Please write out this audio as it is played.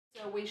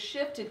So we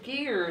shifted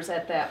gears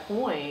at that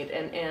point,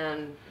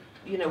 and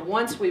you know,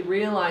 once we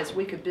realized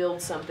we could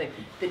build something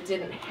that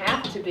didn't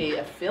have to be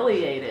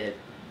affiliated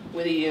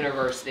with a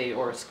university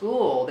or a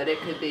school, that it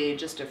could be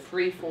just a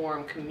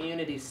free-form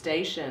community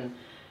station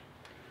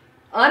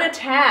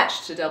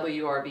unattached to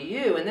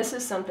WRVU, and this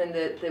is something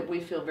that we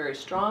feel very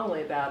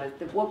strongly about it,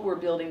 that what we're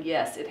building,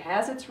 yes, it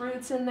has its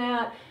roots in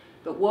that,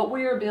 but what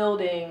we are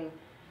building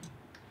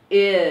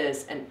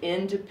is an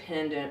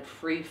independent,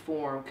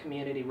 free-form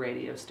community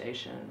radio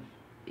station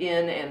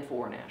in and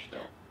for Nashville.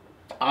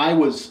 I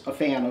was a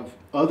fan of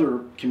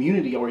other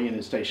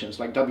community-oriented stations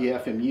like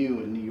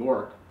WFMU in New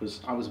York.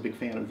 I was a big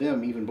fan of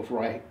them even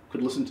before I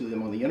could listen to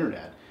them on the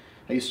internet.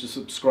 I used to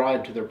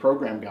subscribe to their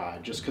program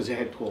guide just because they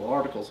had cool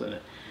articles in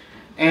it.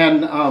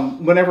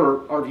 And whenever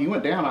RVU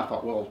went down, I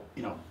thought, well,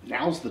 you know,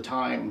 now's the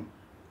time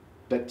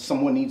that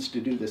someone needs to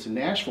do this in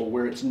Nashville,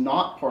 where it's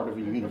not part of a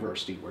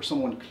university, where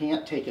someone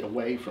can't take it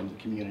away from the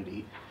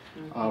community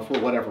for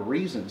whatever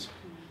reasons.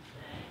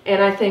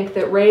 And I think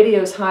that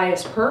radio's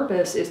highest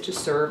purpose is to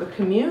serve a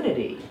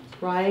community,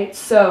 right?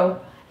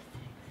 So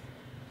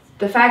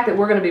the fact that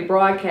we're going to be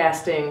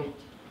broadcasting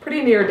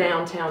pretty near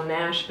downtown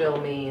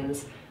Nashville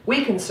means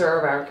we can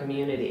serve our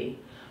community.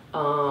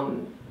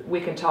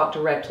 We can talk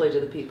directly to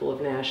the people of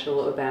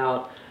Nashville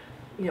about,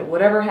 you know,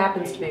 whatever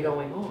happens to be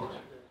going on.